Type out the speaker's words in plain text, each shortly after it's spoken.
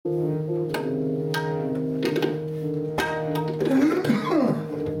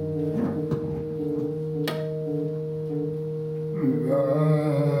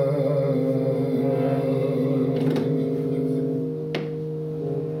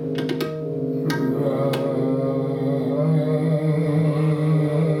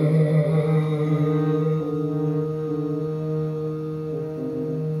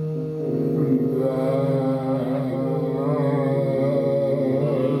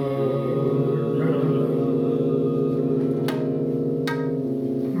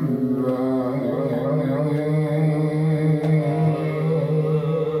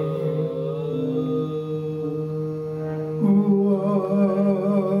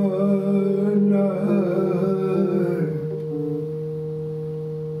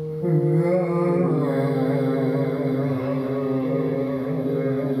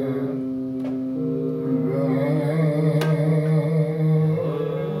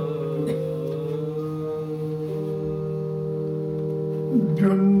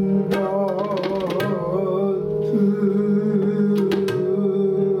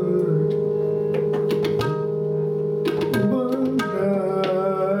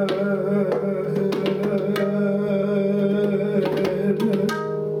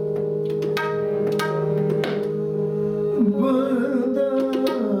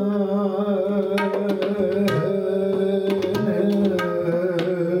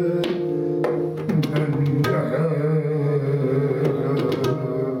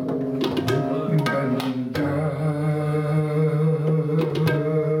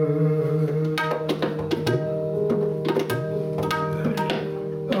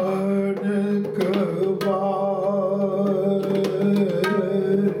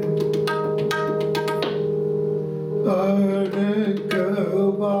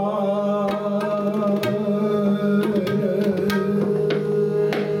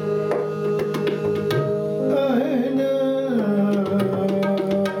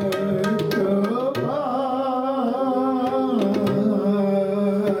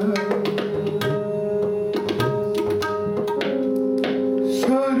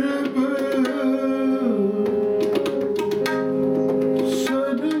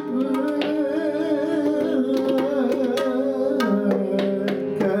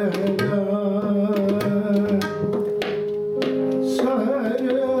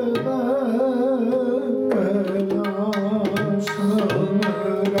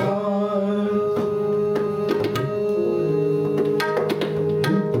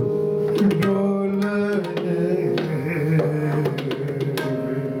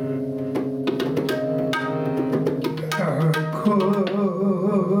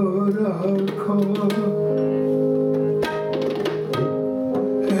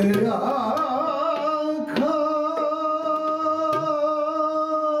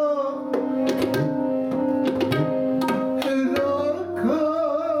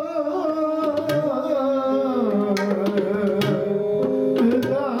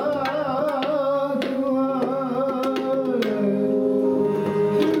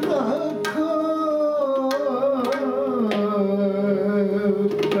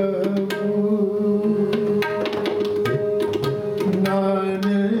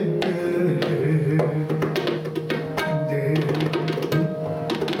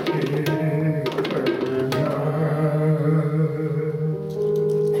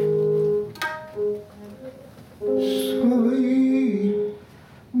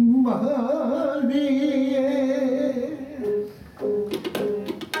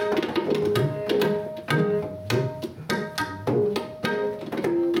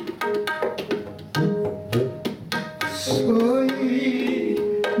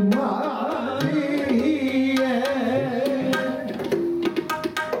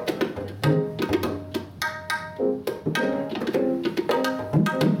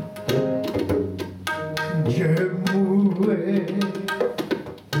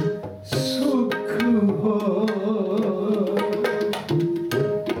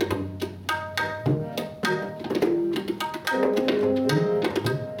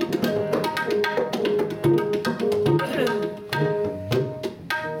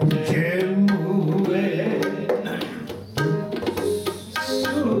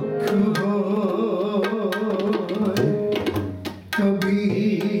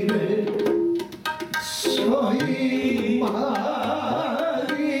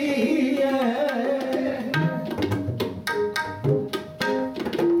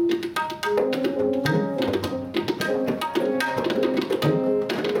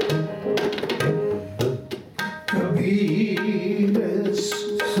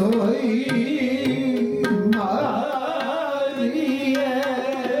Soee Maareeai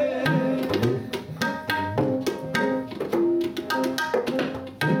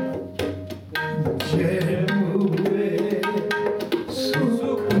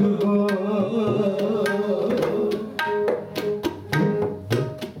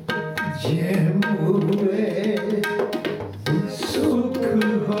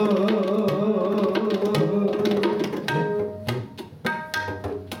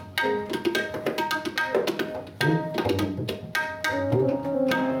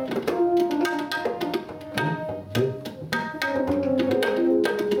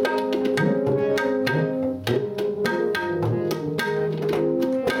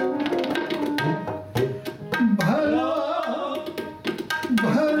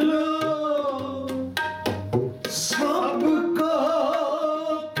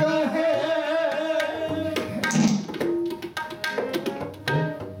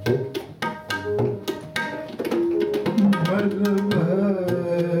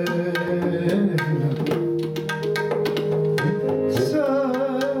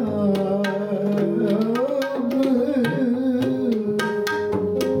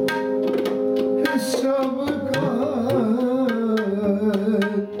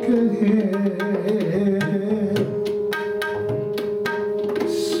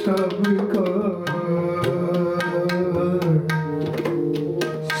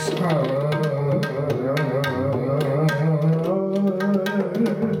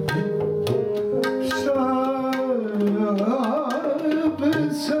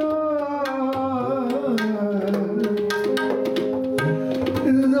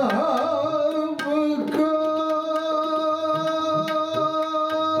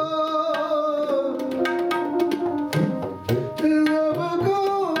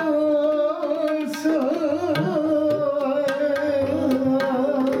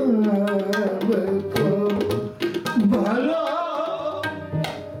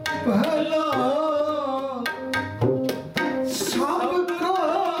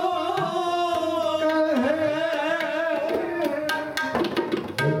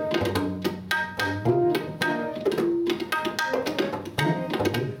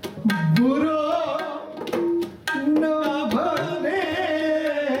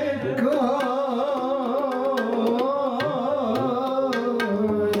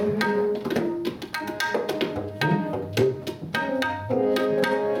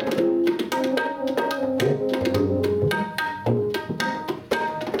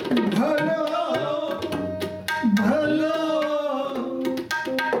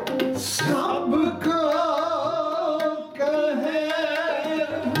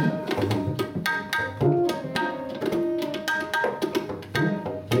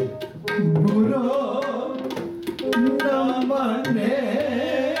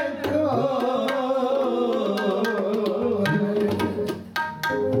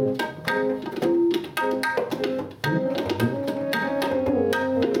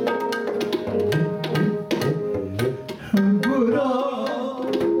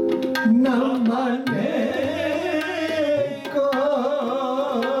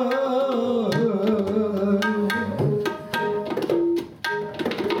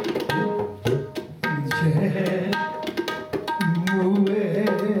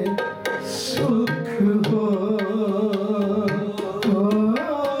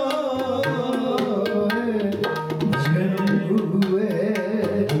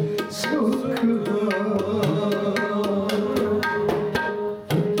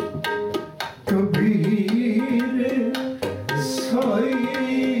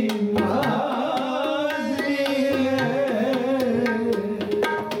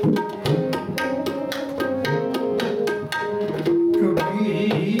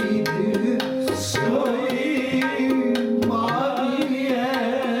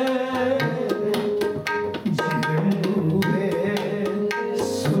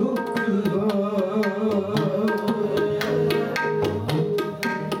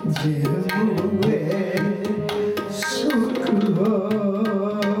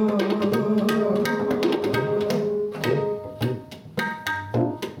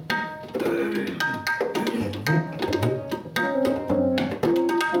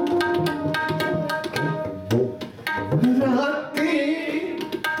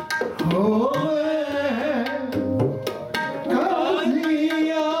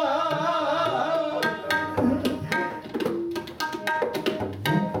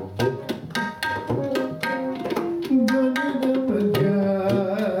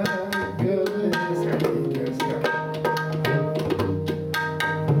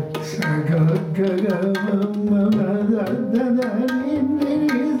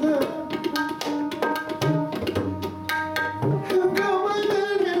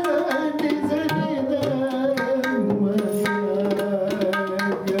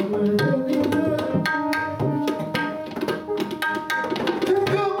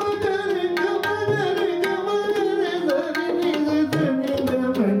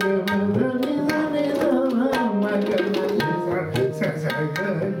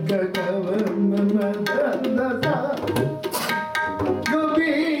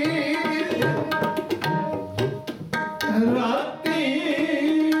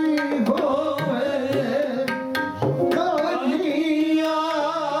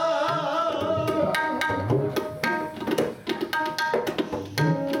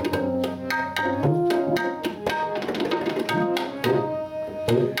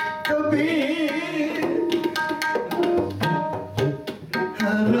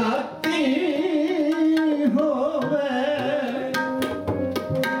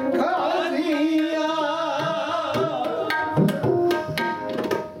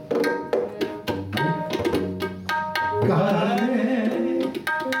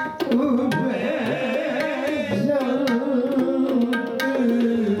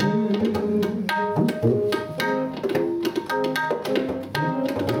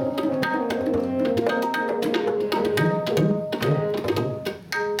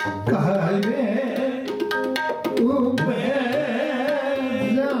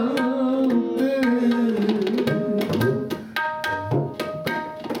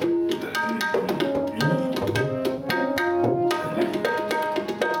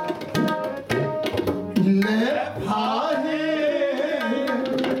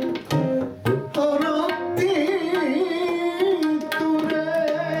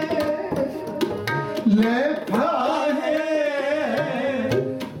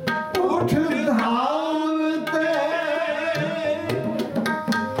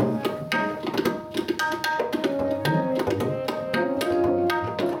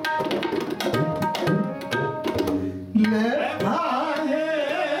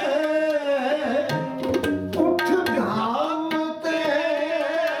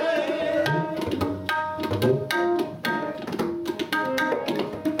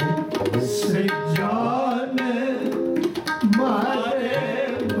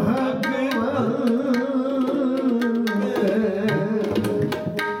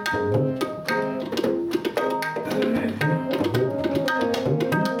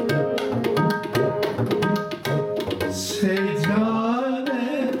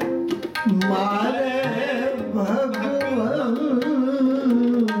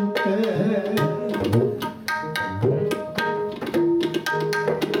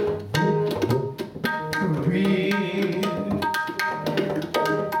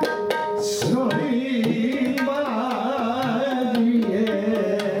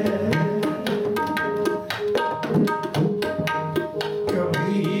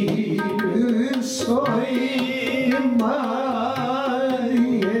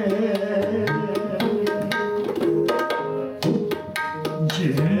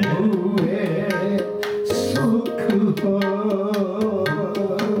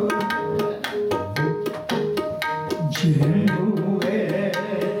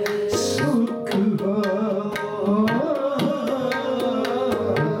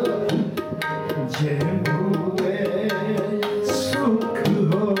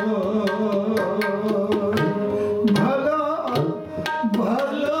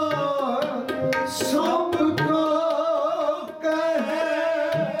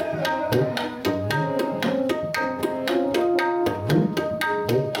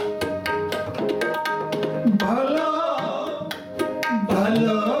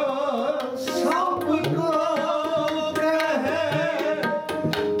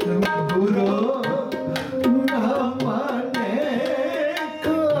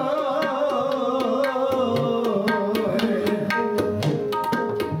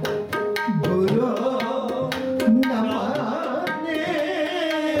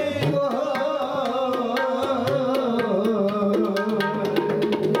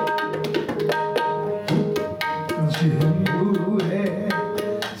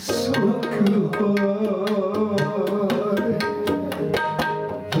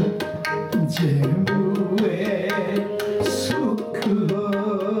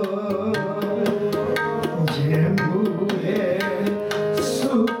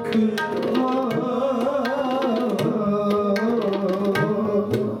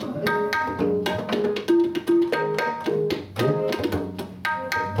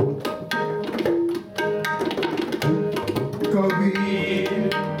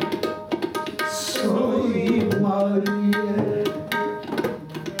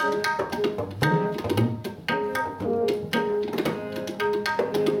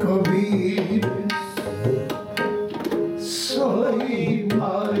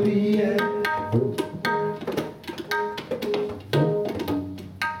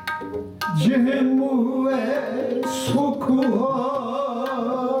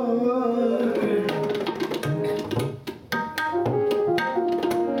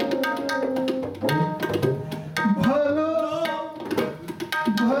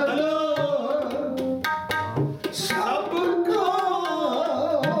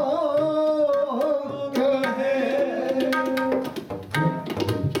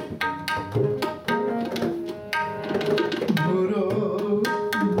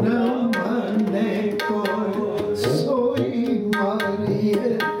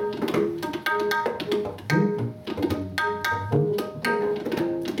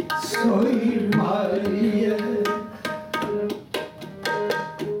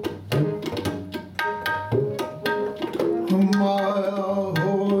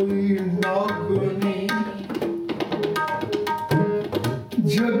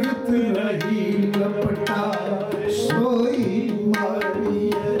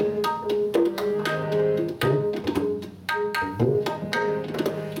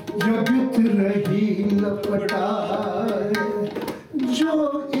जगत रही लपटाए, जो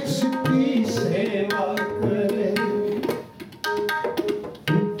इसकी सेवा करे।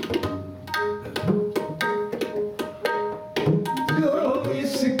 जो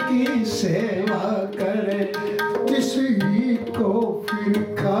इसकी सेवा करे, किसी को फिर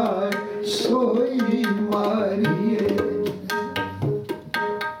खाए सोई मारिए।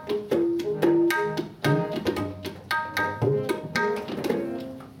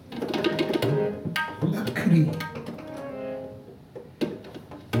 आखिरी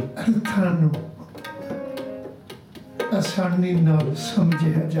अर्थां नूं आसानी नाल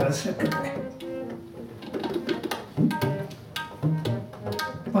समझिया जा सकता है,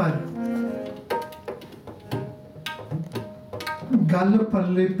 पर गल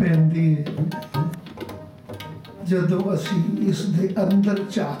पल्ले पैंदी है जदों असीं इस दे अंदर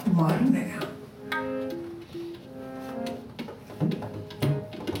झात मारने हैं।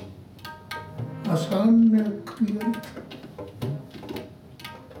 आसान ने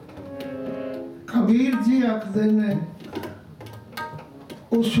कबीर जी आखदे ने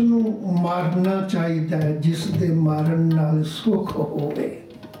उसनूं मारना चाहिदा है जिस दे मारन नाल सुख होवे,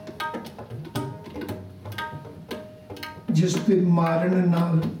 जिस दे मारन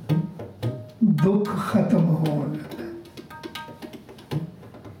नाल दुख खत्म होण,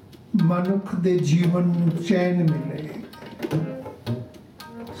 मनुख दे जीवन नूं चैन मिले,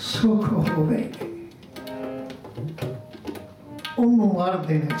 सुख होवे, उन्होंने मार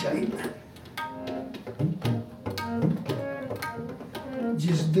देना चाहिए।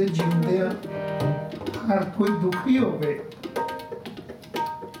 जिस दे जिंदिया हर कोई दुखी होवे,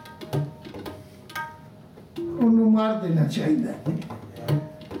 उन्होंने मार देना चाहिए,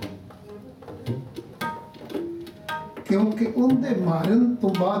 क्योंकि उनके मारन तो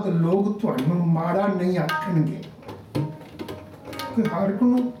बाद लोग तुहानू माड़ा नहीं आखणगे, कि हर को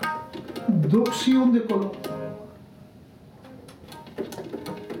दुख सी उनके कोलों।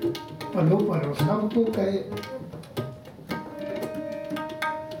 भलो भलो सबको कहे,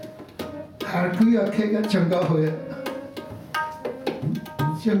 हर कोई आखेगा चंगा होया,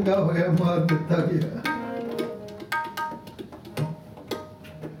 चंगा होया मार दिता गया।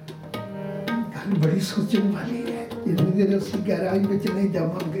 गल बड़ी सोचने वाली है, इतनी देर असीं गहराई में नहीं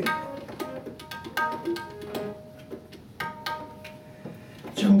जावांगे।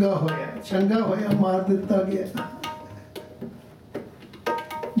 चंगा होया मार दिता गया।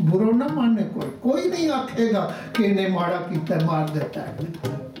 बुरो ना माने कोई नहीं आखेगा कि इन्हें माड़ा किया मार देता है।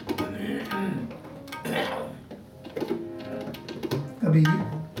 कभी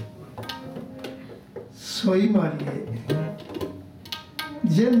सोई मारिए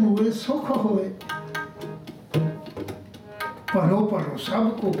जे मूए सुख होए, परो परो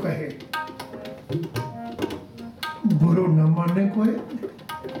सबको कहे, बुरो न माने कोई।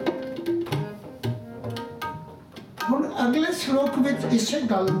 हुण अगले श्लोक विच इसे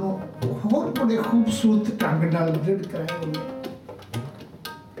गल नूं होर बड़े खूबसूरत ढंग नाल दृढ़ कराया होया।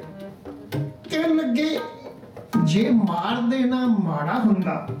 कहण लगे जे मार देना माड़ा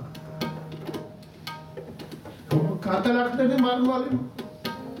हुंदा, कातल आखदे ने मारन वाले नूं।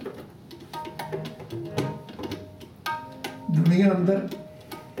 दुनिया अंदर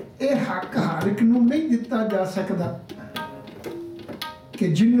यह हक हर एक नूं नहीं दिता जा सकता कि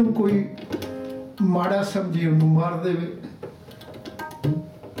जिन्हों कोई माड़ा समझे उन्होंने मार देवे।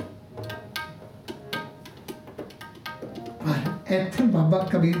 पर इत्थे बाबा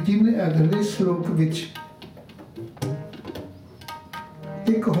कबीर जी ने अगले श्लोक विच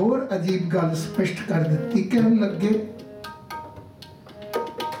एक होर अजीब गल स्पष्ट कर दी। कहन लगे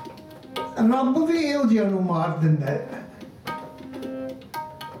रब भी इहो जिहा नूं मार दिंदा है।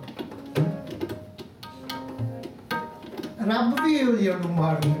 रब भी इहो जिहा नूं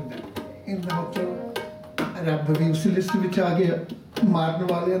मार दिंदा है। इनका मतलब रब भी उस लिस्ट विच आ गया, मारन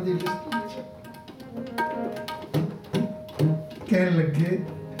वालियां दी लिस्ट विच। कहन लगे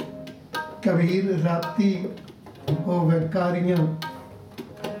कबीर राती होवे कारियां,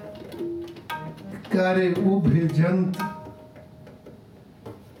 कारे उभे जंत,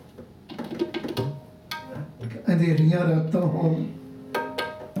 अंधेरियां रातां होण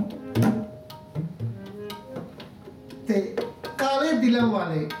ते काले दिलों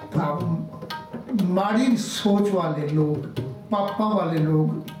वाले भाव माड़ी सोच वाले लोग, पापा वाले लोग,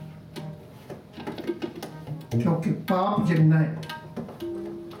 क्योंकि पाप जिन्ना है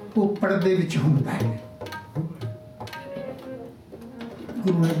वो पर्दे विच हुंदा है।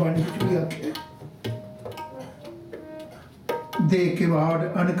 गुरु ने बाणी विच भी आख्या दे के वाड़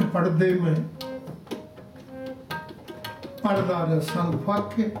अनक पर्दे में पर्दा संग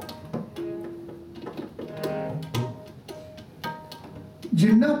फाके।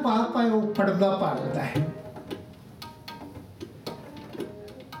 जिन्ना पाप है वो पड़दा पालदा है।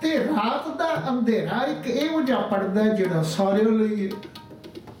 ते रात दा अंधेरा एक इहो जिहा पड़दा है जिहड़ा सारिਆਂ ਲਈ है।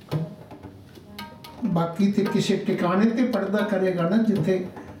 बाकी ते किसी ठिकाने ते पड़दा करेगा ना जिथे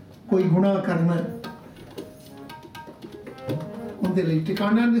कोई गुनाह करना है, उनके लिए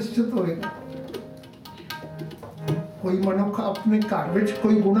ठिकाना निश्चित होएगा। कोई मनुख अपने घर विच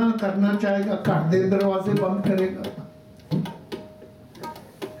कोई गुनाह करना चाहेगा, घर दे दरवाजे बंद करेगा,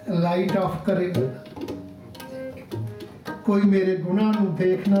 लाइट ऑफ करेगा, कोई मेरे गुनाह नूं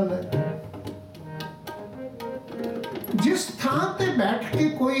देख ना ले। जिस थां ते बैठ के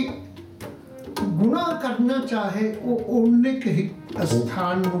कोई गुनाह करना चाहे वो उन्ने के ही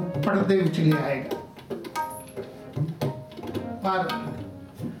स्थान नूं पर्दे विच ले आएगा। पर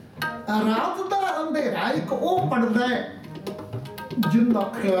रात दा अंधेरा एक वो पर्दा है जिंदा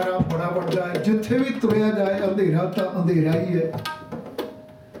ख्यारा बड़ा बड़ा है। जिथे भी तुरया जाए अंधेरा तो अंधेरा ही है।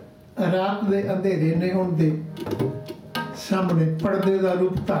 रात दे अंधेरे ने उनके सामने पर्दे का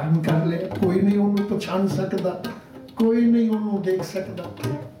रूप धारण कर लिया। कोई नहीं उन्हें पछाण सकता, कोई नहीं उन्हें देख सकता।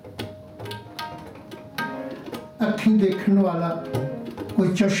 अखी देखने वाला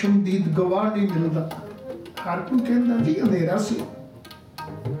कोई चश्मदीद गवाह नहीं मिलता। हर कोई कहता जी अंधेरा से।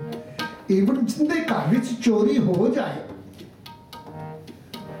 इवन जिंदे घर विच चोरी हो जाए,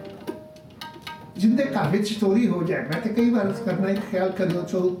 जिंदे घर विच चोरी हो जाए, मैं तो कई बार करना एक ख्याल करियो,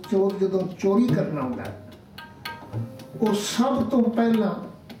 चोर जो चोरी करना होता है वो सब तो पहला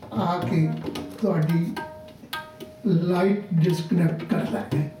आके तुहाडी लाइट डिस्कनेक्ट करता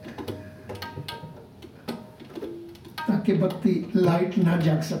है ताकि बत्ती लाइट ना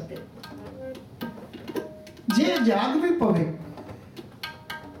जग सके। जे जाग भी पवे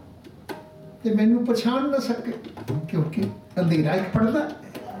तो मैनू पछाण ना सके क्योंकि अंधेरा एक पर्दा है।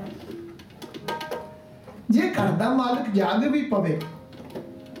 जे घर दा मालिक जाग भी पवे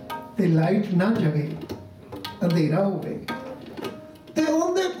ते लाइट ना जगे, अंधेरा हो गए ते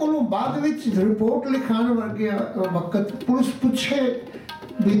उनदे कोलों बाद विच रिपोर्ट लिखाण वर्गे वक्त पुलिस पूछे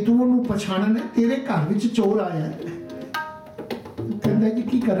भी तू उन्हें पछाणना है, तेरे घर विच चोर आया है, कहंदा जी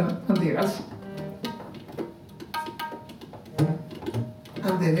की करा, अंधेरा से।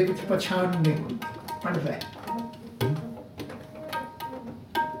 अंधेरे विच पछाण नहीं होंदी, पर्दा है।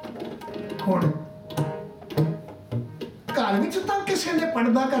 हुण घर विच तां किसी ने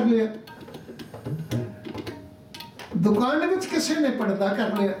पर्दा कर लिया, दुकान विच किसी ने पर्दा कर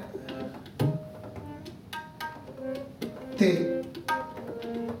लिया, ते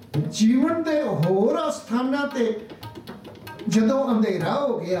जीवन दे होर स्थानां ते जदों अंधेरा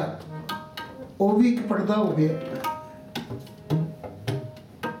हो गया वो भी एक पर्दा हो गया।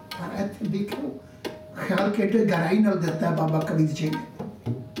 देखो ख्याल केटे गहराई नाल दिता है बाबा कबीर जी ने।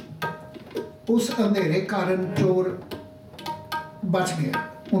 उस अंधेरे कारण चोर बच गया,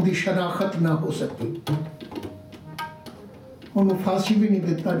 उनकी शनाख्त ना हो सकी, उन्हें फांसी भी नहीं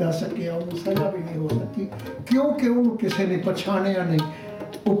दिता जा सकिया, उन्हें सजा भी नहीं हो सकी क्योंकि उन्हें किसी ने पछाणिया नहीं,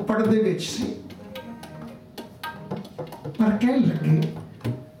 वो पर्दे विच सी। पर कह लगे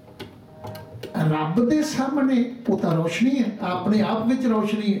रब दे सामने वो तो रोशनी है, अपने आप विच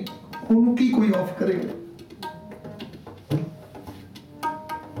रोशनी है, उन्होंने की कोई ऑफ करेगा।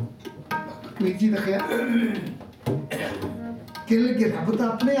 कबीर जी का ख्याल कह लगे रब तो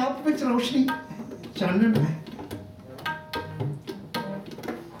अपने आप विच रोशनी चानन है,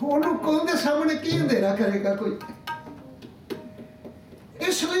 उन्होंने कौन दे सामने की अंधेरा करेगा कोई।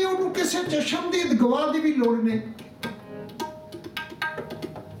 इसलिए उन्होंने किसी चश्मदीद गवाह की भी लोड़ नहीं,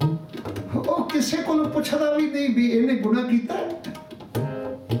 वो किसी को पुछदा भी नहीं भी इन्हें गुनाह किया है,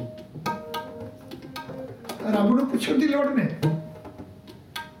 रब नूं पुछण दी लोड़ नहीं।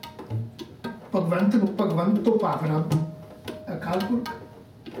 भगवंत नूं, भगवंत तो भाव रब अकाल पुरख,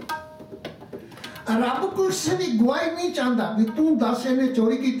 रब किसी की गवाही नहीं चाहता भी तू दस इन्हें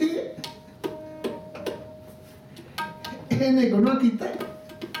चोरी की, इन्हें गुनाह किया,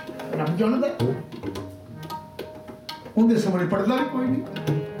 रब जानदा। उनके सामने पर्दा भी कोई नहीं,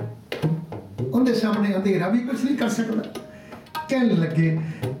 उनके सामने अंधेरा भी कुछ नहीं कर सकता। कहने लगे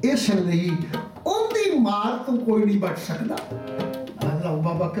इसलिए उनकी मार तो कोई नहीं बच सकता। अल्लाह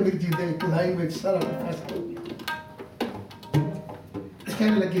बाबा कबीर जी के एक लाइन में सारा फैसला हो गया।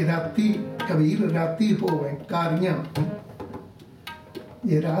 कहने लगे राती कबीर राती होवे कारियां,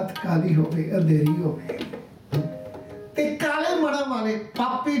 ये रात काली होवे अंधेरी होवे ते काले मड़ा वाले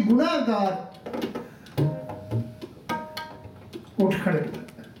पापी गुनाहगार उठ खड़े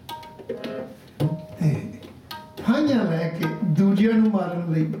ते फाइयां लैके दूजियां नूं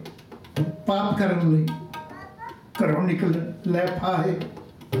मारन लई, पाप करन लई घरों निकल लै फाहे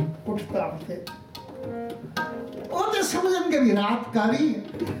उठ धावते। ਉਹ ਤੇ ਸਮਝਣਗੇ ਵੀ ਰਾਤ ਕਾਰੀ ਹੈ,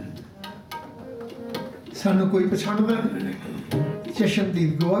 ਸਾਨੂੰ ਕੋਈ ਪਛਾਣਦਾ ਨਹੀਂ,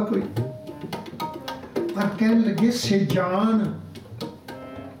 ਚਸ਼ਮਦੀਦ ਗਵਾ ਕੋਈ। ਪਰ ਕਹਿਣ ਲੱਗੇ ਸੇ ਜਾਨ,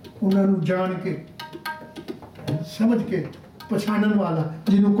 ਉਹਨਾਂ ਨੂੰ ਜਾਣ ਕੇ ਸਮਝ ਕੇ ਪਛਾਣਨ ਵਾਲਾ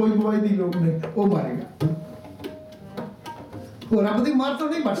ਜਿਹਨੂੰ ਕੋਈ ਗਵਾਹੀ ਦੀ ਲੋੜ ਨਹੀਂ, ਉਹ ਮਾਰੇਗਾ। ਉਹ ਰੱਬ ਦੀ ਮਾਰ ਤੋਂ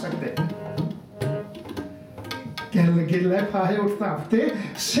ਨਹੀਂ ਬਚ ਸਕਦੇ। कहने लगे ले फाहे उठ धावते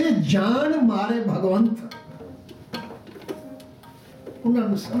से जान मारे भगवंत,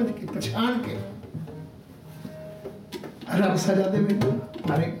 उन्होंने समझ के पछाण के रब सजा दे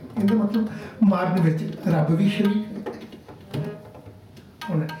मारे। इनका मतलब मारने में रब भी शरीक है।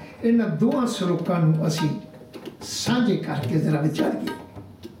 हुण इन्हां दोवां सलोकां नूं असीं साझे करके जरा विचारीए।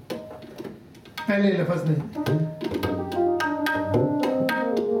 पहले लफज ने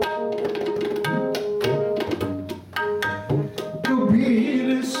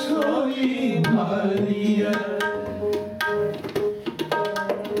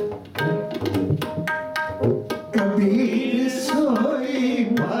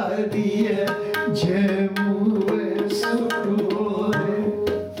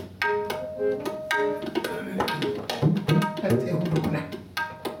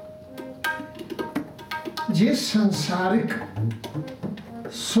संसारिक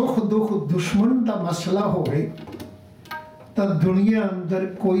सुख दुख दुश्मन का मसला होवे तो दुनिया अंदर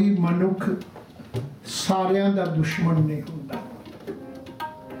कोई मनुख सारियां दा दुश्मन नहीं होता।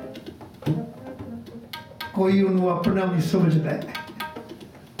 कोई उन्होंने अपना भी समझता है,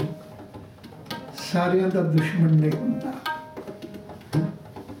 सारियां दा दुश्मन नहीं होता।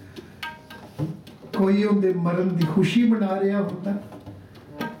 कोई उनके मरण की खुशी मना रहा होता,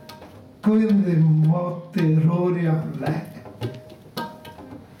 कोई उनके मौत ते रो रहा होता है।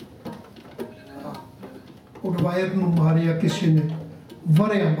 उड़वायत नूं मारिया किसी ने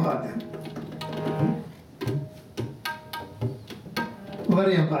वरियां बाद,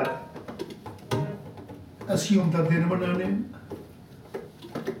 वरियां बाद असीं उनका दिन मनाने,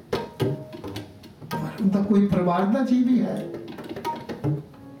 पर उनका कोई परिवार का जी भी है,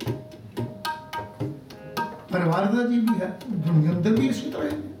 परिवार का जी भी है, दुनिया अंदर भी इसी तरह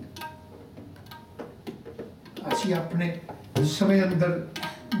है। असीं अपने समय अंदर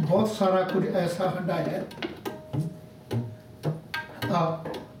बहुत सारा कुछ ऐसा हंडाया।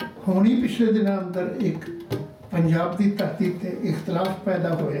 होनी पिछले दिनों अंदर एक पंजाब की धरती ते इख्तलाफ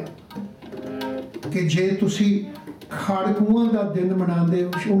पैदा होया कि जे तुसी खाड़कूआं का दिन मनाते हो,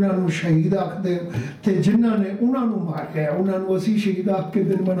 उन्होंने शहीद आखते हो, तो जिन्हों ने उन्होंने मारिया उन्होंने असीं शहीद आख के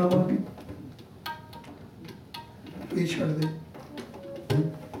दिन मनावांगे। ये छड़ दे।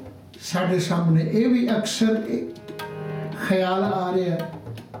 साढ़े सामने ये भी अक्सर ख्याल आ रहा है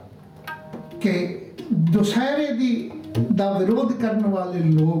कि दुसहरे दा विरोध करने वाले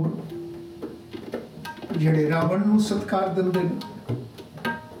लोग जिहड़े रावण नूं सत्कार दिंदे ने,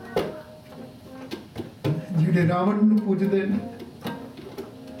 जिहड़े रावण नूं पूजदे ने,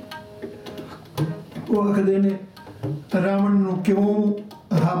 वो आखदे ने रावण नूं क्यों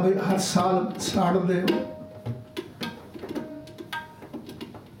हर साल साड़दे हो।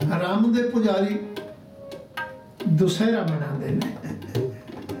 राम दे पुजारी दुसहरा मनाते हैं,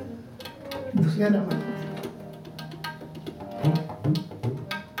 दुसहरा मनाते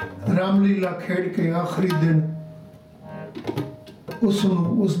रामलीला खेड़ के आखिरी दिन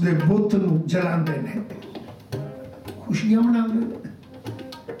उसदे बुत नूं जलाते हैं, खुशियां मनाते हैं।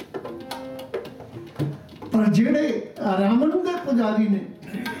 पर जेड़े रावण दे पुजारी ने,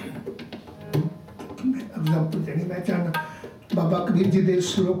 एग्जाम्पल देनी मैं चाहना, बाबा कबीर जी के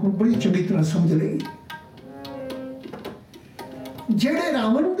श्लोक को बड़ी चंगी तरह समझ लेगी। जेड़े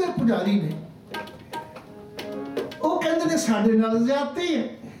रावण के पुजारी ने वो कहते ने साडे नाल ज्यादती है,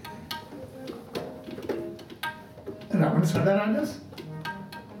 रावण साडा राजा सी,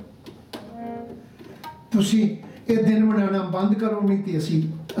 तुसी ये दिन मनाना बंद करो, नहीं तो असी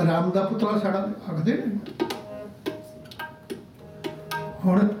राम का पुतला साड़ा आखदे ने।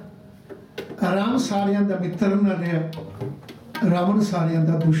 हुण राम सारियां दा मित्र न रहा, रावण सारियां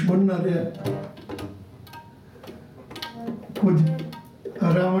दा दुश्मन न रहा। कुछ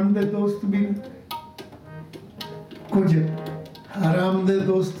रावण दे दोस्त भी ने, कुछ राम दे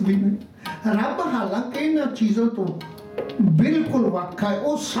दोस्त भी ने। रब हालांकि इन चीज़ों तो बिल्कुल वाक़ा है,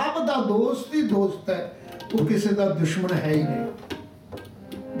 वो सब दा दोस्त ही दोस्त है, वो किसी का दुश्मन है ही नहीं।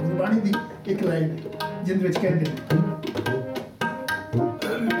 गुरबाणी दी एक लाइन जिंदे विच कहंदे ने,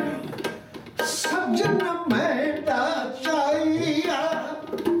 सज्जन मैंडा चाहिया,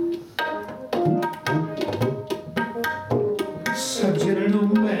 सज्जन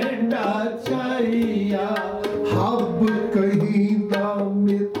मैंडा चाहिया, हब कहीं दा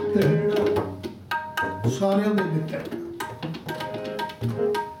मित्र, सारे दे मित्र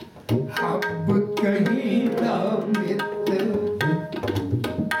अब कहीं ना मित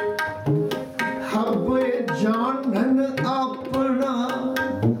हब जानन अपना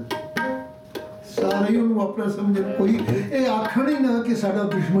सारे उन्होंने अपना समझे कोई ये आखण ही ना कि साडा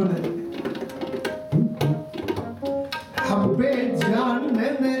दुश्मन है हबे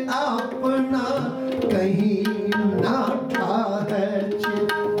जानन अपना कहीं ना ठा है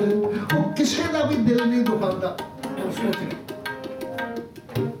चित वो किसी का भी दिल नहीं दुखाता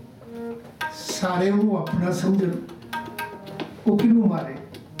सारे उन्होंने अपना समझ वो किनू मारे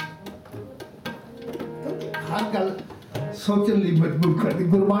हर गल सोचने लिए मजबूर कर दी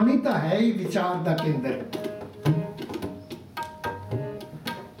गुरबानी तो है ही विचार का केंद्र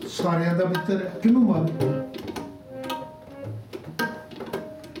सारे का मित्र है किनू मारे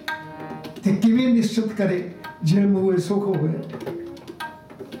ते किवें निश्चित करे जे मूए सुख होए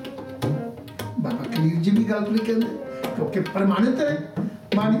बाबा कबीर जी भी गल नहीं कहते क्योंकि प्रमाणित है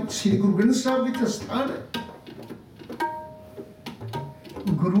बाणी श्री गुरु ग्रंथ साहब विच स्थान है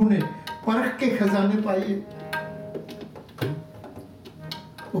गुरु ने परख के खजाने पाए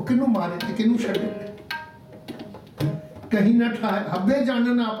वो किनू मारे ते किनू छड़े कहीं ना ठा हबे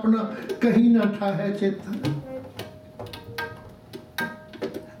जानना अपना कहीं ना ठा है चेतन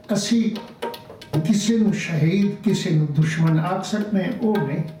असी किसी नू शहीद किसी नू दुश्मन आख सकते हैं वो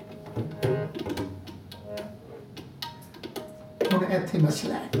नहीं हुण इत्थे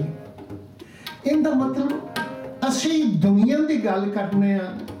मसला है इनका मतलब असी दुनिया की गल करने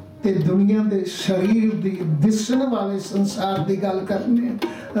ते दुनिया के शरीर की दिसण वाले संसार की गल करने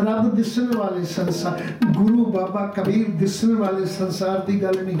रब दिसण वाले संसार गुरु बाबा कबीर दिसण वाले संसार की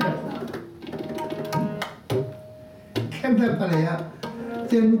गल नहीं करता कहता भलिया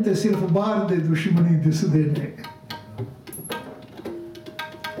तेनू ते सिर्फ बाहर दे दुश्मनी दिसदे ने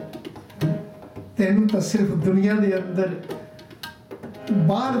तेनू तो सिर्फ दुनिया के अंदर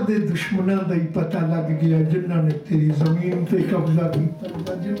बाहर दे दुश्मनों का ही पता लग गया जिन्होंने ने तेरी जमीन पे कब्जा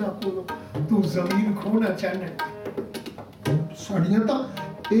किया जिन्हों को तू जमीन खोना चाहना साड़ियां तो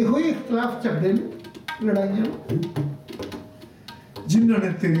यो ही इख्तलाफ झगड़े ने लड़ाइयां जिन्होंने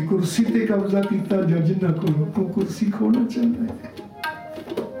ने तेरी कुर्सी पे कब्जा किया जो जिन्हों को तू कुर्सी खोना चाहना है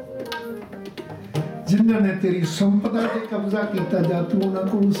जिन्होंने ने तेरी संपदा पे कब्जा किया जा तू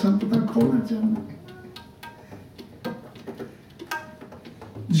उन्होंने को संपदा खोना चाहना है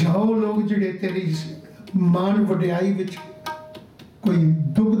जाओ लोग जिहड़े तेरी मान वडियाई विच कोई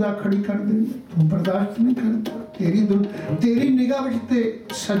दुबदा खड़ी कर दे तू बर्दाश्त नहीं करता तेरी निगाह विच ते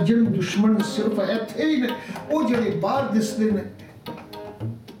सज्जन दुश्मन सिर्फ इत्थे ही ने वो जिहड़े बाहर दिसदे ने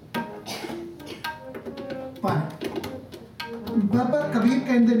पर बाबा कबीर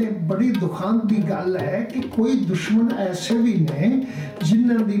कहते ने बड़ी दुखांत की गल है कि कोई दुश्मन ऐसे भी ने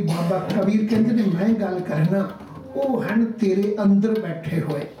जिन्हां दी बाबा कबीर कहते ने मैं गल करना वो हैं तेरे अंदर बैठे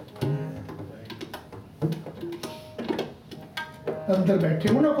हुए अंदर बैठे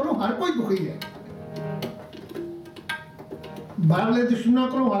उन्होंने को हर कोई दुखी है बाहरले दुश्मनों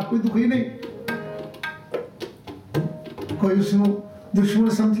को हर कोई दुखी नहीं कोई उसको दुश्मन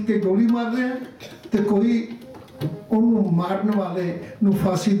समझ के गोली मार रहे हैं तो कोई उन्होंने मारने वाले नू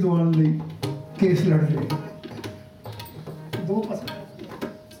फांसी दिवाने लिए केस लड़ रहे हैं दो पासे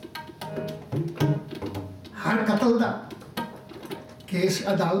हर कतल का केस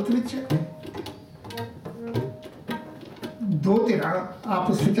अदालत विच दो धिरां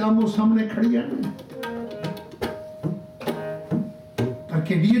आपस विच आमो सामने खड़ियां पर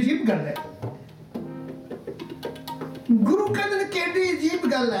केडी अजीब गल है गुरु कहते हैं केडी अजीब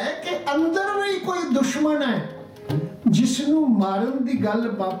गल है कि अंदर भी कोई दुश्मन है जिसनू मारन दी गल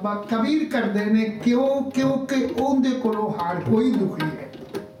बाबा कबीर करते ने क्यों क्योंकि उनके कोलों हर कोई दुखी है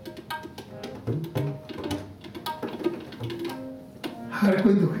हर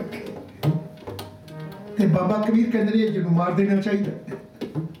कोई दुख है ते बाबा कबीर कहते हैं जिन्होंने मार देना चाहिए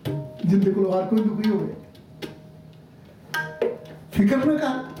जिंदे को हर कोई दुखी हो फिक्र न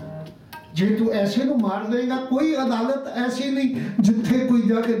कर जे तू ऐसे नु मार देगा कोई अदालत ऐसी नहीं जिथे कोई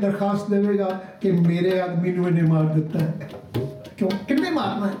जाके दरखास्त देगा कि मेरे आदमी ने इन्हें मार दिता है क्यों किन्ने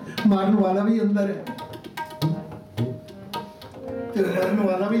मारना है मारने वाला भी अंदर है ते मारने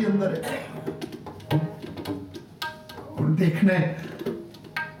वाला भी अंदर है और देखना है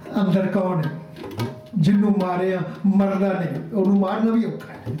अंदर कौन है जिन्हों मारे मरदा ने उन्होंने मारना भी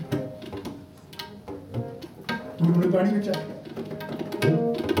औखा है गुरु ने बाणी में चाहिए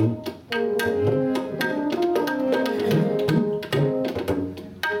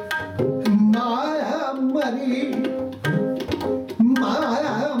माया मरी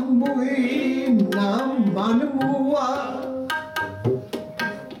माया मुई नाम मन मुआ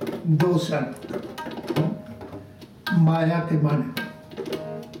दो सन माया के मन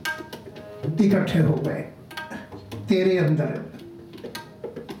इकट्ठे हो गए। तेरे अंदर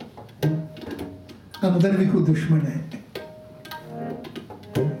भी कोई दुश्मन है।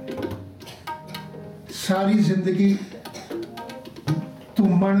 सारी जिंदगी तू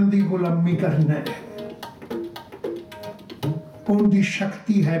मन की गुलामी करना है। उनकी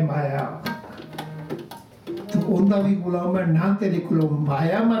शक्ति है माया, तू उनका भी गुलाम है। ना तेरे को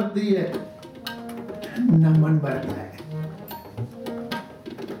माया मरती है ना मन मरता है,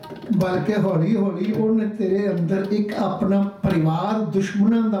 बल्कि हौली हौली उन्हें तेरे अंदर एक अपना परिवार,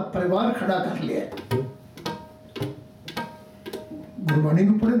 दुश्मनों का परिवार खड़ा कर लिया। गुरबाणी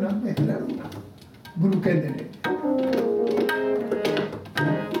नूं पढ़े ना, गुरु कहते हैं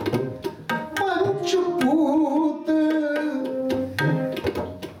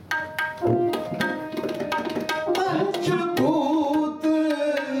पंचभूत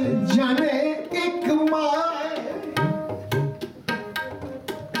जाने एक माए।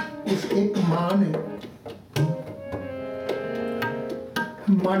 इस एक मां ने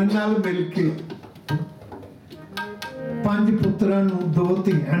मन नाल मिल के पंज पुत्रां नूं, दो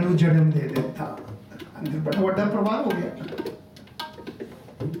धीआं नूं जन्म दे दिता। अंदर बड़ा वड्डा परिवार हो गया।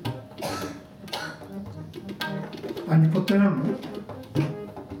 पंज पुत्रां नूं,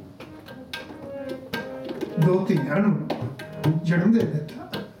 दो धीआं नूं जन्म दे दिता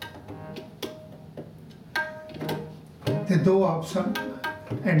ते दो आपसन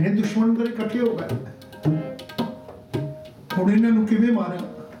इन्ने दुश्मन मेरे इकट्ठे हो गए। हुण इन्हां नूं किवें मारां?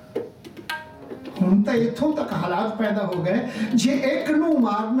 हुण तां इत्थों तक हालात पैदा हो गए, जे एक नूं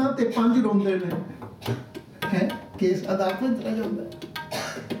मारना ते पंज रोंदे ने। है केस अदालत में चला जाता है।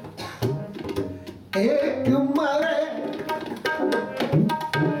 एक मरे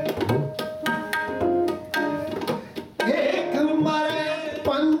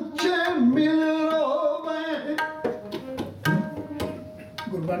पंच मिलोवे।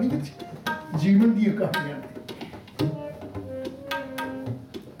 गुरबाणी विच जीवन दी कहानियां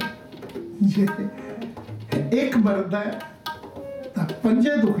जे एक मरदा है तां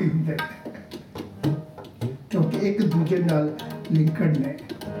पंजे दुखी हुंदे, क्योंकि एक दूजे नाल लिंकड ने।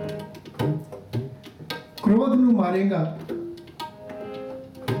 क्रोध नूं मारेगा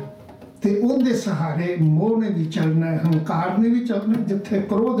ते उहदे सहारे मोह ने भी चलना है, हंकार ने भी चलना। जिथे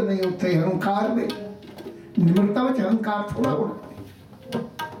क्रोध नहीं उत्थे हंकार ने। निम्रता में हंकार थोड़ा होना।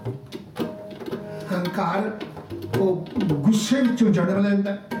 हंकार वो गुस्से विचों जन्म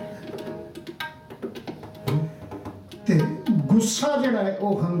लैंदा ते गुस्सा जिहड़ा है वो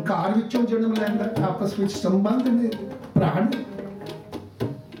हंकार विचों जन्म लैंदा। आपस विच संबंध ने, भरा ने।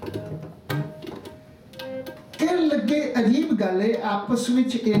 कह लगे अजीब गल है, आपस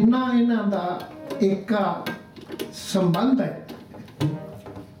विच इन्ना इन्हां दा एक संबंध है।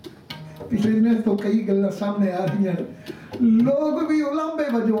 पिछले दिनों तो कई गल्लां सामने आ रही हैं। लोग भी उलंबे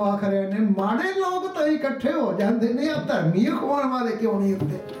वजों आख रहे ने माड़े लोग तो इकट्ठे हो जाते ने, धर्मी अखवाण वाले क्यों नहीं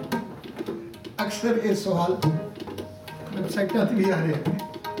होते? अक्सर ये सवाल वेबसाइटां ते भी आ रहे हैं।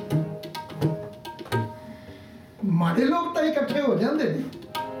 माड़े लोग तो इकट्ठे हो जाते ने,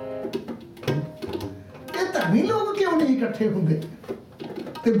 ये धर्मी लोग क्यों नहीं इकट्ठे होंगे?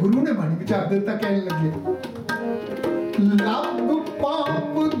 ते गुरु ने बाणी विचार दिता, कहने लगे लब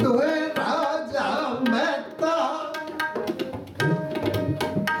पाप दोए राजा मेहता।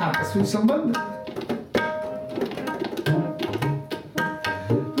 आपस में संबंध।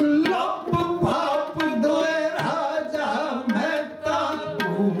 लब पाप दोए राजा मेहता,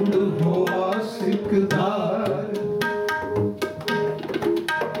 कूड़ होआ सिकदार।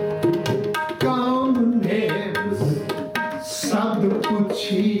 कौन ने सब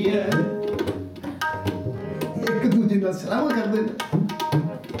पूछिए, एक दूजे का सलाम करते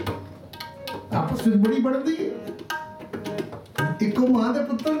आपस में बड़ी बढ़ती है। इको मां के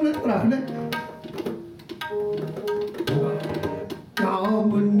पुत्र ने, भरा ने। काम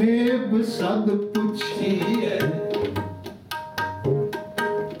ने सद पूछिए,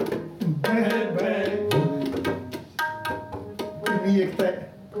 बह बह एकता है।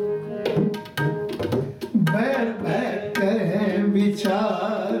 बह बह करें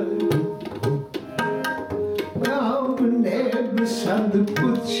विचार, सद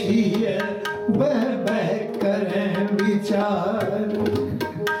पूछिए, बह बह करें विचार।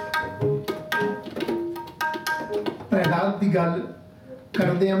 प्रहलाद की गल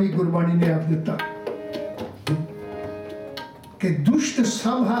करदियां भी गुरबाणी ने आप दिता कि दुष्ट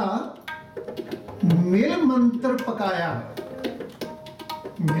सभा मिल मंत्र पकाया।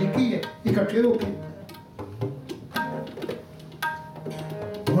 मिल की है, इकट्ठे होके।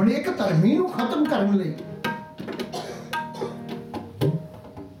 हुण एक धर्मी नूं खत्म करने लई,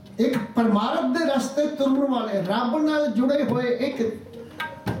 एक परमार्थ दे रास्ते तुरन वाले, रब नाल जुड़े हुए एक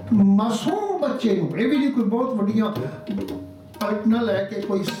मासूम बच्चे नूं ये भी नहीं कोई बहुत वड्डियां पलटना लैके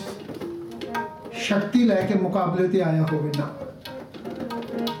कोई शक्ति लैके मुकाबले ते आया होवे ना,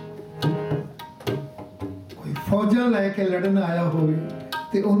 कोई फौजां लैके लड़न आया होवे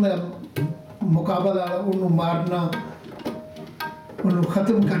ते उहदा मुकाबला उन्होंने मारना उन्होंने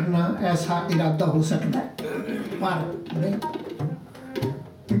खत्म करना ऐसा इरादा हो सकता है, पर नहीं।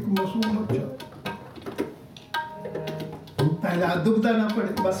 एक मासूम बच्चा पहला दुबदा ना पड़े,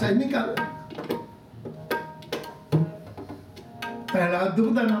 बस है नहीं गल, पहला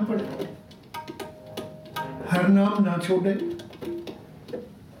दुबदा ना पड़े, हर नाम ना छोड़े,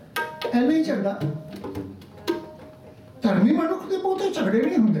 ऐ नहीं झगड़ा। धर्मी मनुख के बहुते झगड़े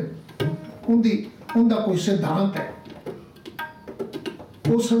नहीं होंगे, उनका कोई सिद्धांत है,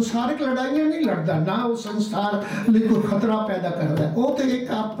 वो संसारिक लड़ाइयां नहीं लड़ता ना, वो संसार लिए कोई खतरा पैदा करता है, वो तो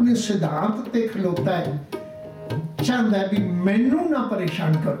एक अपने सिद्धांत ते खलोता है, चाहता है भी मैनू ना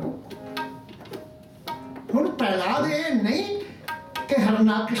परेशान करो। हुण प्रहलाद ये नहीं कि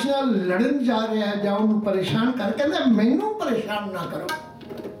हरनाकश नाल लड़न जा रहा है या उन्हें परेशान कर, कहता मैनू परेशान ना करो।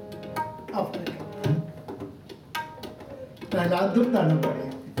 प्रहलाद दुखता ना पड़े,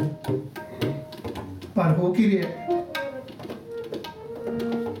 पर हो की रहा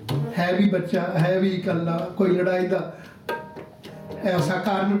है भी बच्चा, है भी इकल्ला, कोई लड़ाई का ऐसा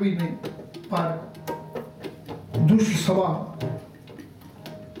कारण भी नहीं, पर दुष्ट सभा,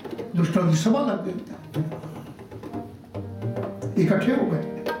 दुष्टों की सभा लग गई, इकट्ठे हो गए,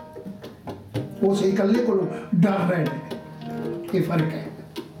 उस इकल्ले को डर रहे हैं, ये फर्क है।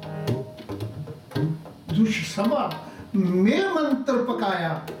 दुष्ट सभा में मंत्र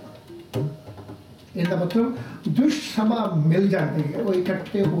पकाया, इनका मतलब दुष्ट सभा मिल जाती है, वो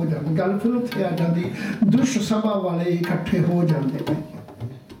इकट्ठे हो जाते, गल फिर उत्थे आ जाती, दुष्ट सभा वाले इकट्ठे हो जाते हैं।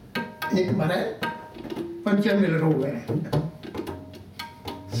 एक बार पंचे मिल रो गए,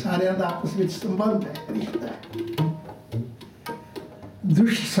 सारे का आपस में संबंध है, रिश्ता है।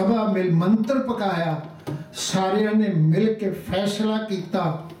 दुष्ट सभा मिल मंत्र पकाया, सारे ने मिल के फैसला किया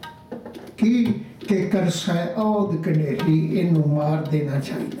कि करसाए औद कनेरी इनू मार देना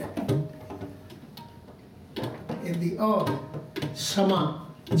चाहिए, यदि और समा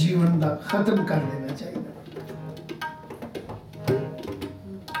जीवन का खत्म कर देना चाहिए।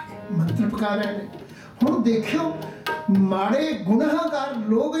 मंत्र पका रहे हैं। हुण देखियो माड़े गुनाहगार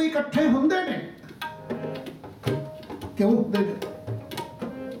लोग इकट्ठे होंदे ने, क्यों होंदे ने?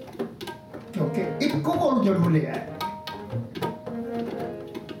 क्योंकि इक्को कोल जन्म लिया है,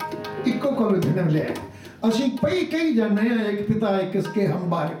 इक्को कोल जन्म लिया है। असीं पई कही जाने हैं एक पिता एक इसके हम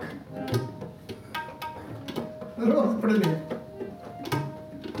बारिक, रोज पढ़ने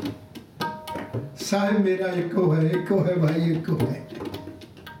साहिब मेरा एको है भाई एको है।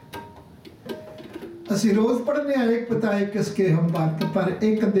 असी रोज पढ़ने एक पिता एक इसके हम बारिक, पर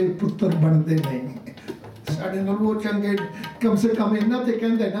एक दे पुत्र बनते नहीं। साढ़े नाल वो चंगे कम से कम इन्ना ते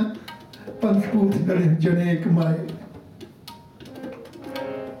कहंदे ना, पंचपूत जने एक माए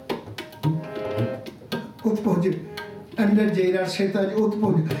उत्पुज अंडर जेरा शेता जी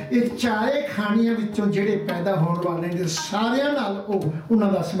उत्पुज। ये चारे खानियां विचों जेड़े पैदा होने वाले ने सारियां नाल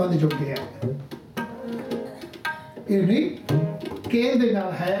उन्हां दा संबंध जुड़ गया। ये नहीं खेल दे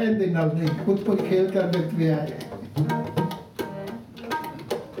नाल है, इहदे नाल नहीं, उत्पुज खेल कर व्यक्त भी आया।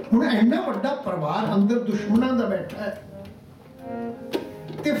 हुण इन्ना वड्डा परिवार अंदर दुश्मनां दा बैठा है,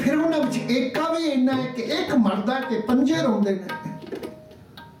 ते फिर उन्हां विच एका भी इन्ना है कि एक मरदा ते पंजे रोंदे ने।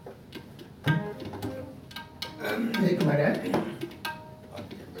 एक मरा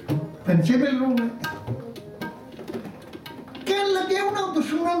पंचे मिल रू में कह लगे उन्होंने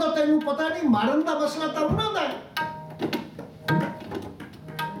दुश्मनों का तेन पता नहीं, मारन का मसला तो उन्होंने है।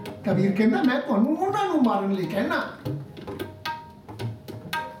 कबीर कहना मैं उन्होंने मारन लिए कहना,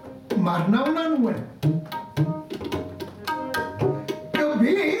 मारना उन्होंने है।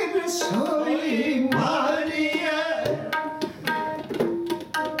 कबीर सोई मारिया,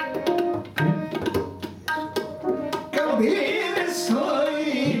 कबीर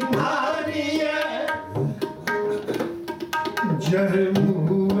सोई मारिया, जय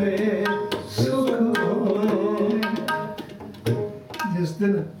मुए सुख होए। जिस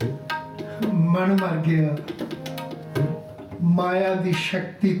दिन मन मर गया, माया की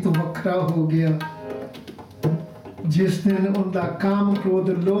शक्ति तो वखरा हो गया, जिस दिन उनका काम क्रोध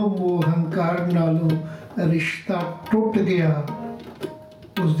लोभ मोह अहंकार नालों रिश्ता टूट गया,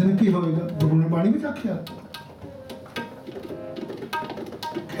 उस दिन की होएगा? गुरु ने बाणी में आख्या,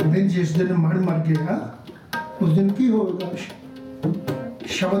 जिस दिन मन मर गया उस दिन की होगा?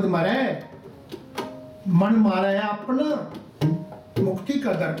 शब्द मरे, मन मारा अपना, मुक्ति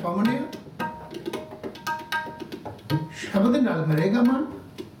का दर पवने, शब्द नाल मरेगा मन।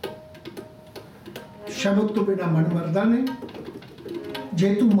 शब्द तो बिना मन मरदा नहीं। जे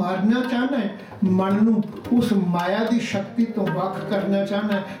तू मारना चाहना है मन नूं उस माया की शक्ति तो वख करना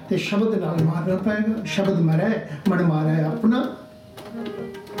चाहना है तो शब्द नाल मारना पएगा। शब्द मरै मन मारै अपना।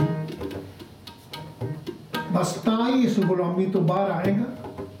 बस तां ही इस गुलामी तो बाहर आएगा।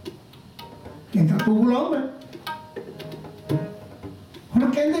 नहीं तो गुलाम है। हुण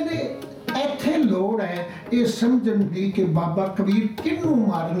कहंदे ने इत्थे लोड़ है ये समझण दी कि बाबा कबीर किहनूं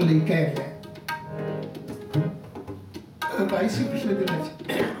मारन लई कह रहा है। आई सी पिछले दिन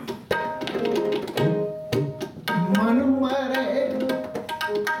मन मारे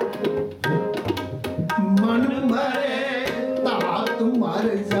तात मर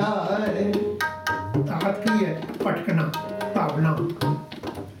जाए। तात की है भटकना भावना।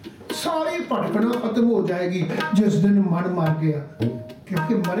 सारी भटकना खत्म हो जाएगी जिस दिन मन मर गया।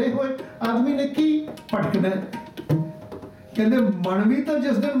 क्योंकि मरे हुए आदमी ने की भटकना है। कहते मन भी तो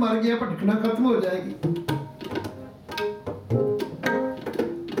जिस दिन मर गया भटकना खत्म हो जाएगी।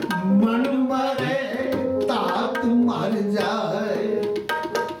 मन मरे तात मर जाए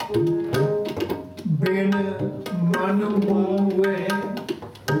बिन मन मूए।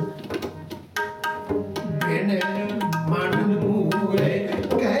 बिन मन मूए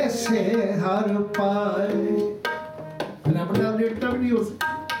कैसे हर पाए। रब नाल नेड़ता भी नहीं हो सकता।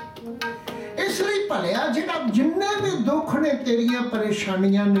 इसलिए भलिया जिहड़ा जिन्ने भी दुख ने तेरियां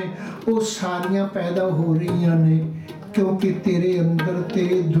परेशानियां ने वो सारियां पैदा हो रही ने क्योंकि तेरे अंदर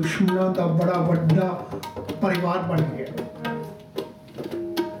तेरे दुश्मनों का बड़ा बड़ा परिवार बन गया।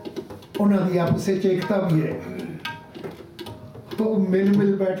 उन्होंने आपस में एकता भी है। वो मिल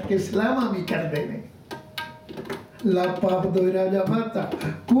मिल बैठ के सलामा भी करते हैं। ला पाप दोई राजा माता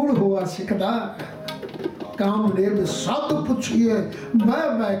कूड़ हुआ सिकदा। काम ने सब पुछिए बह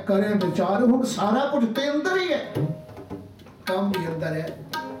बह करे विचार। हुण सारा कुछ ते अंदर ही है। काम भी अंदर है,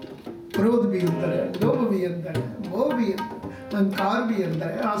 क्रोध भी अंदर है, लोभ भी अंदर है, मोह भी अंदर, अहंकार भी अंदर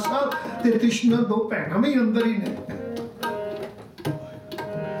है, आशा ते तृष्णा दो भैणां भी अंदर ही ने।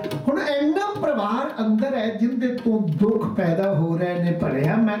 हुण इन्ना परिवार अंदर है जिंदे तो दुख पैदा हो रहे ने।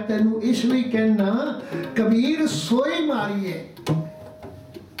 भलिया मैं तेनू इसलिए कहना कबीर सोई मारीए।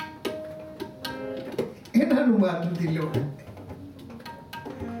 इन्हां नूं मारन दी लोड़ है।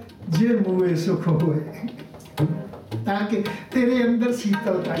 जे मूए सुख होए ताकि तेरे अंदर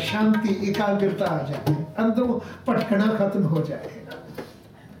शीतलता शांति एकाग्रता आ जाए। अंदरों भटकना खत्म हो जाए।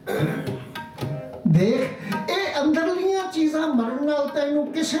 देख ये अंदरलियां चीज़ां मरन नाल तैनूं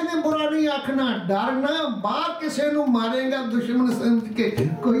किसी ने बुरा नहीं आखना। डरना बाहर किसी नूं मारेगा दुश्मन समझ के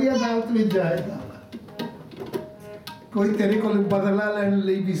कोई अदालत में जाएगा। कोई तेरे को बदला लैण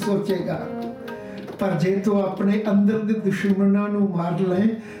लई भी सोचेगा। पर जे तू अपने अंदर दे दुश्मनां नूं मार ले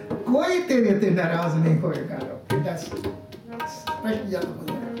कोई तेरे ते नाराज नहीं होएगा।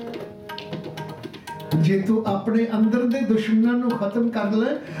 जे तू अपने अंदर दे दुश्मनां नूं खत्म कर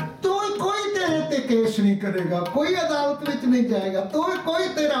ले तो कोई तेरे ते केस नहीं करेगा। कोई अदालत विच नहीं जाएगा। तो कोई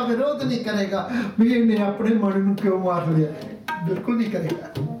तेरा विरोध नहीं करेगा भी इन्हें अपने मन नूं क्यों मार लिया। बिल्कुल नहीं करेगा।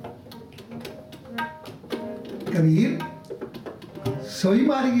 कबीर सोई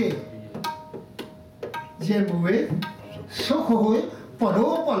मारिए जे मुए सुख होए भलो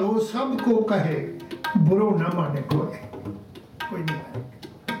भलो सबको कहे बुरो ना माने कोई। कोई नहीं मानेगा।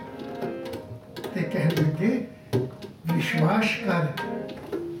 ते कह लगे विश्वास कर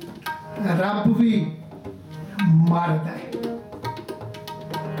रब भी मारदा है।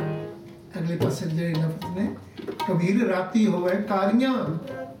 अगले पासे जे लफ्ज ने कबीर राती होवे कारियां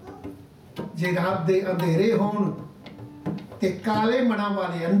जे रात दे अंधेरे होण ते काले मना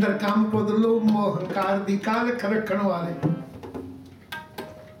वाले अंदर काम क्रोध लोभ मोह अहंकार दी कालख रखण वाले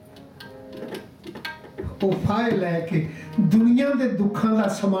वो फाहे लैके दुनिया के दुखों का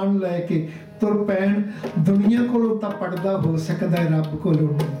समान लैके तुर पैण। दुनिया कोलों तां पड़दा हो सकदा है रब कोलों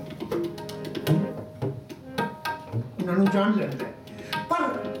उन्होंने जान लैंदा है। पर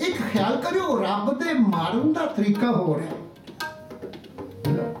एक ख्याल करियो रब दे मारन दा तरीका हो रहा है।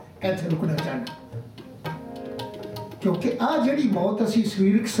 इत्थे रुकना चाहना क्योंकि आ जिहड़ी मौत असीं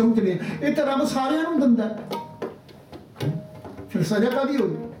सरीरक समझदे ये तां रब सारिआं नूं दिंदा फिर सज़ा काहदी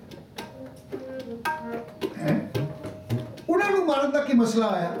होई। उन्होंने मारन का की मसला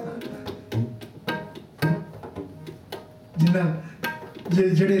आया जिन्ना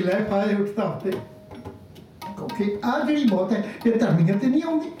जेड़े लह पाए उठता होते क्योंकि आ जिहड़ी मौत है ये धर्मियों ते नहीं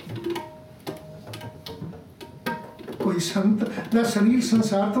आउंदी। कोई संत दा शरीर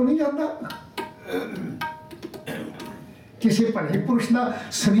संसार तो नहीं जाता। किसी भले पुरुष का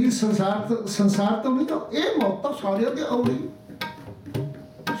शरीर संसार तो नहीं। तो ये मौत तो सारे दे आउंदी।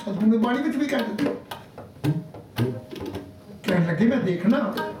 सतगुरु ने बाणी विच भी कह दित्ती। कहने लगे मैं देखना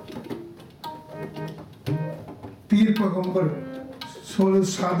पीर पैगंबर सोलह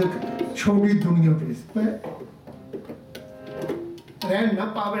साधक छोड़ी दुनिया पे रह न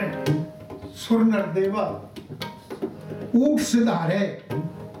पावे सुर नर देवा ऊट सिधारे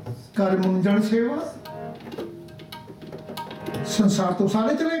कर मुंजन सेवा। संसार तो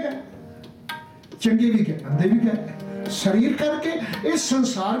सारे चले गए, चंगे भी गए अंधे भी गए, शरीर करके इस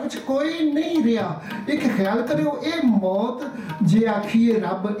संसार विच कोई नहीं रहा। एक ख्याल करियो, ये मौत जे आखिए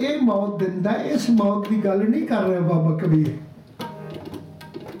रब ये मौत दिंदा, इस मौत की गल नहीं कर रहा बाबा कबीर।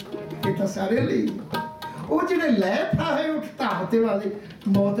 ये तो सारे लिए वो जिहड़े लै फाहे उठ धावते वाली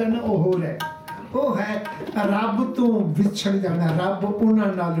मौत है ना, वो हो रहा वो है रब तो विछड़ जाना, रब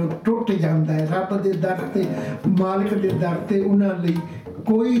उन्हां नालों टुट जाता है। रब के दर ते मालिक के दर ते उन्हां लई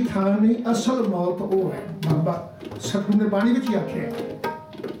कोई थां नहीं। असल मौत वो है। बाबा सतगुरू ने बाणी विच ही आखिया,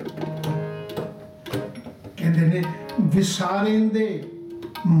 कहंदे ने विसारेंदे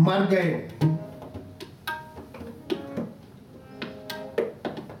मर गए,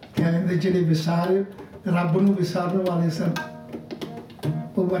 कहंदे जिहड़े विसार रब नूं विसारन वाले सन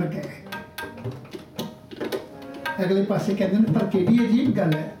वो मर गए। अगले पासे कहते हैं पर केड़ी अजीब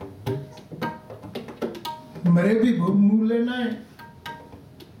गल है, मरे भी मूले ना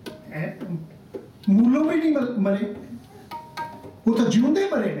है, मूलों भी नहीं मरे, वो तो जिउंदे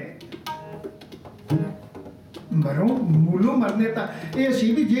मरे ने। मरो मूलों मरने ता ये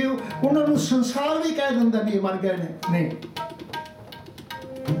सी भी जे उन्होंने संसार भी कह दिंदा भी मर गए ने, नहीं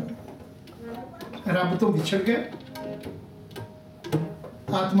रब तो विछड़ गए,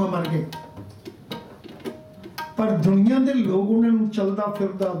 आत्मा मर गई। पर दुनिया के लोग उन्होंने चलता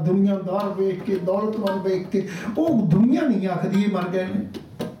फिरदा दुनियादार वेख के, दौलतमंद वेख के, वो दुनिया नहीं आखदी मर गए ने।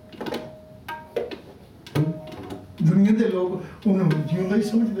 दुनिया के लोग उन्होंने जिउंदा ही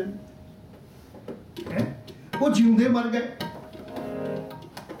समझते हैं, वो जिउंदे मर गए।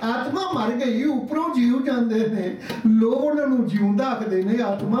 आत्मा मर गई, उपरों जीव जाते हैं, लोग उन्होंने जिउंदा आखते हैं,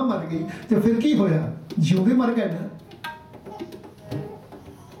 आत्मा मर गई। तो फिर की होया, जिउंदे मर गए ना,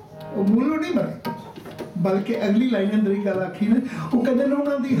 वो मूलों नहीं मरे। बल्कि अगली लाइन अंदर ही गल आखी ने, वो कहते हैं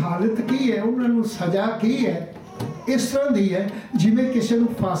उन्होंने हालत की है, उन्होंने सजा की है, इस तरह की है जिवें किसी को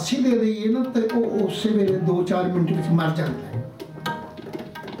फांसी दे दी है ना, तो वो उस वेले 2-4 मिनट में मर जाता है।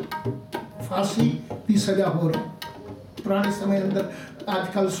 फांसी की सजा हो रही, पुराने समय अंदर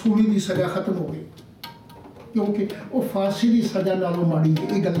आजकल सूली की सजा खत्म हो गई, क्योंकि वो फांसी की सजा नालों माड़ी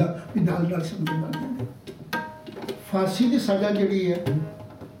है। ये गल्लां भी नाल समझना, फांसी की सजा जिहड़ी है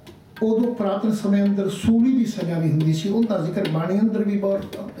उदों पुरातन समय अंदर सूली की सजा भी होंदी सी, उनका जिक्र बाणी अंदर भी बहुत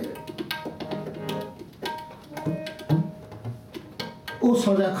करते हैं। वो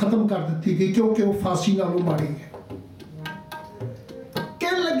सजा खत्म कर दी गई क्योंकि वो फांसी नालों माड़ी है।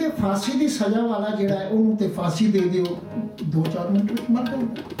 कहने लगे फांसी की सजा वाला जिहड़ा है उन्होंने ते फांसी दे दिओ, 2-4 मिनट में मर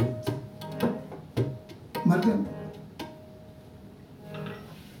जाता, मर जाता।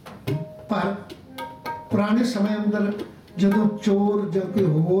 पर पुराने समय अंदर जदों चोर जो कोई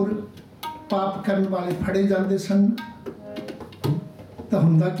होर पाप करने वाले फड़े जाते सन तो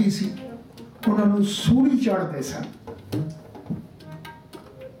हुंदा की सी, उन्होंने सूली चढ़ते सन।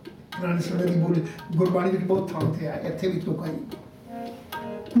 पुराने समय की बोली गुरबाणी में बहुत थां ते आए, इत्थे भी तुकाई,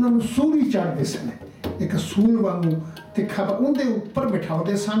 उन्होंने सूली चढ़ते सन, एक सूल वांगू तिखा उनके उपर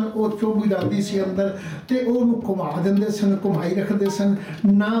बिठाते सन। वो चोबी लाती सी अंदर ते ओनू घुमा देंदे सन, घुमाई रखते सन।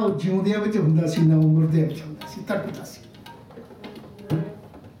 ना वो जिउंदियां विच हुंदा सी, ना वो मुर्दियां विच हुंदा सी, धड़कदा सी,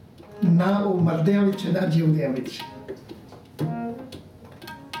 ना वो मरदियां विच ना जिउंदियां विच।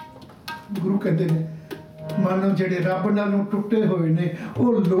 गुरु कहते हैं मानो जिहड़े रब नालों टुटे हुए ने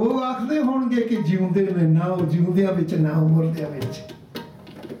वो लोग आखदे होणगे कि जिउंदे ने, ना वो जिउंदियां विच ना वो मुर्दियां विच।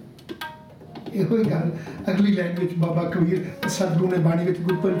 इहो ही गल अगली लाइन में बाबा कबीर सतगुरु ने बाणी में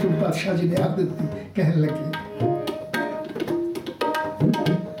गुरु पंचम पातशाह जी ने आख दी, कहने लगे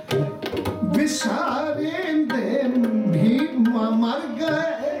विसारेंदे भी मर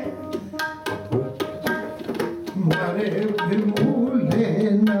गए, मरे भी मूले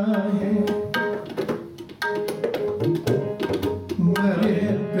नाहे, मरे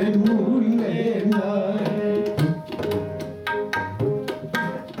भी मूले नाहे,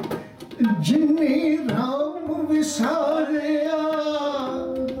 जिन्नी राम विसारिया,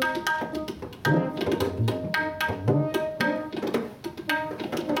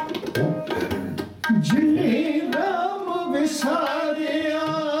 जिन्नी राम विसारिया,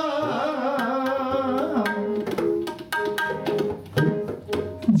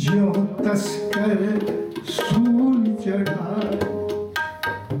 जो तस्कर सूल चढ़ा,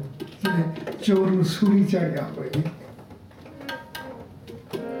 चोर सूली चढ़ा हुए।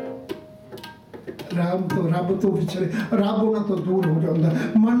 राम तो रब तो विछड़े, रब उन्हां तो दूर हो जाता,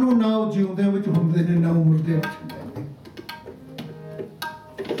 मानो ना वो जिउंदियां विच हुंदे ने ना वो मुर्दियां विच हुंदे ने।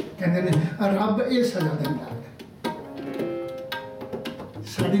 रब ये सजा दिंदा है।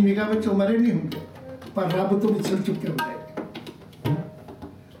 साडी निगाह विच मरे नहीं हुंदे, पर रब तो विछड़ चुके हुंदे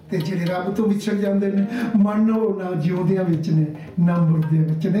ते जिहड़े रब तो विछड़ जांदे ने मन वो ना जिउंदियां विच ने ना मुर्दियां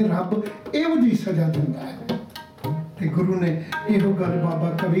विच ने। रब इहो जी सजा दिंदा है। ते गुरु ने इहो गल बाबा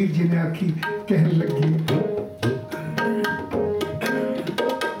कबीर जी ने आखी, कहन लगे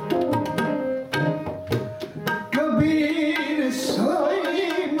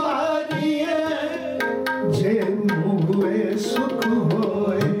सुख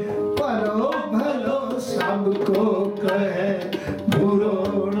होए, भलो भलो सबको कहे, बुरो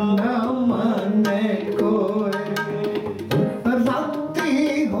न माने कोई।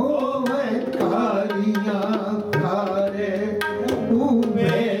 राती होवे कारियां कारे,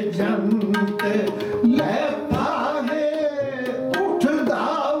 उबे जंत ले फाहे, उठ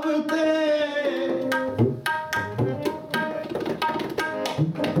धावते।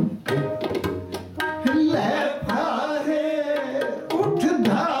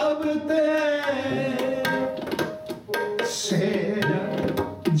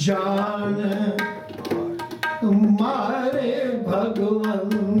 जान मारे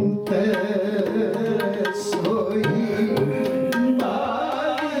भगवंत सोई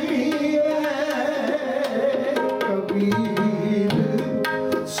कबीर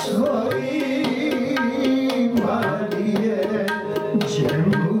सोई मारिए, जय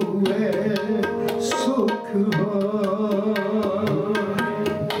हुए सुख हो,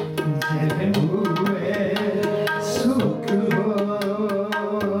 जय हुए सुख हो।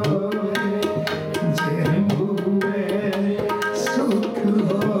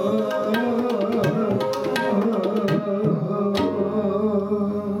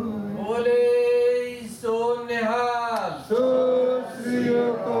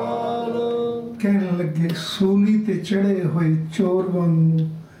 सूली ते चढ़े हुए चोर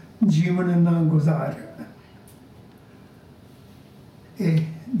वांगू जीवन ना गुजार। ये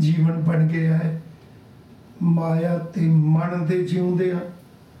जीवन बन गया है माया ते मन दे जिउंदे,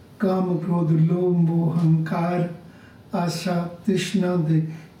 काम क्रोध लोभ मोह हंकार आशा तृष्णा दे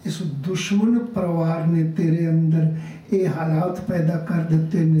इस दुश्मन परिवार ने तेरे अंदर ये हालात पैदा कर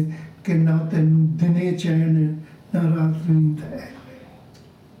दिते ने कि ना तेनू दिने चैन ना रात नींद है।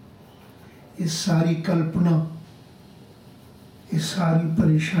 ये सारी कल्पना, ये सारी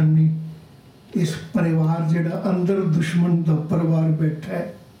परेशानी, इस परिवार जिहड़ा अंदर दुश्मन दा परिवार बैठा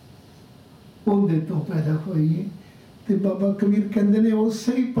है उहदे तो पैदा होई है। ते बाबा कबीर कहंदे ने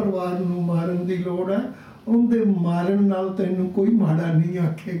उसे ही परिवार नूं मारन दी लोड़ है, उहदे मारन नाल तैनूं कोई माड़ा नहीं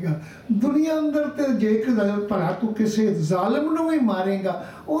आखेगा। दुनिया अंदर ते जेकर भला तू किसी जालिम नूं भी मारेगा,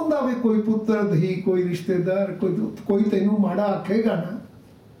 उहदा भी कोई पुत्र धी कोई रिश्तेदार कोई तैनूं माड़ा आखेगा ना।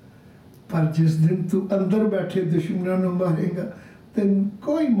 पर जिस दिन तू अंदर बैठे दुश्मनों को मारेगा, तेन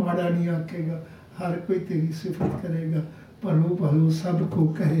कोई माड़ा नहीं आकेगा, हर कोई तेरी सिफत करेगा। भलो भलो सबको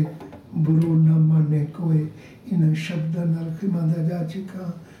कहे, बुरो न माने कोई। इन शब्दों नाल खिमा दा जा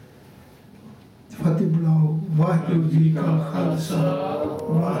चुका। फतेह बुलाओ। वाहिगुरू जी का खालसा,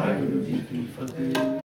 वाहिगुरू जी की फतेह।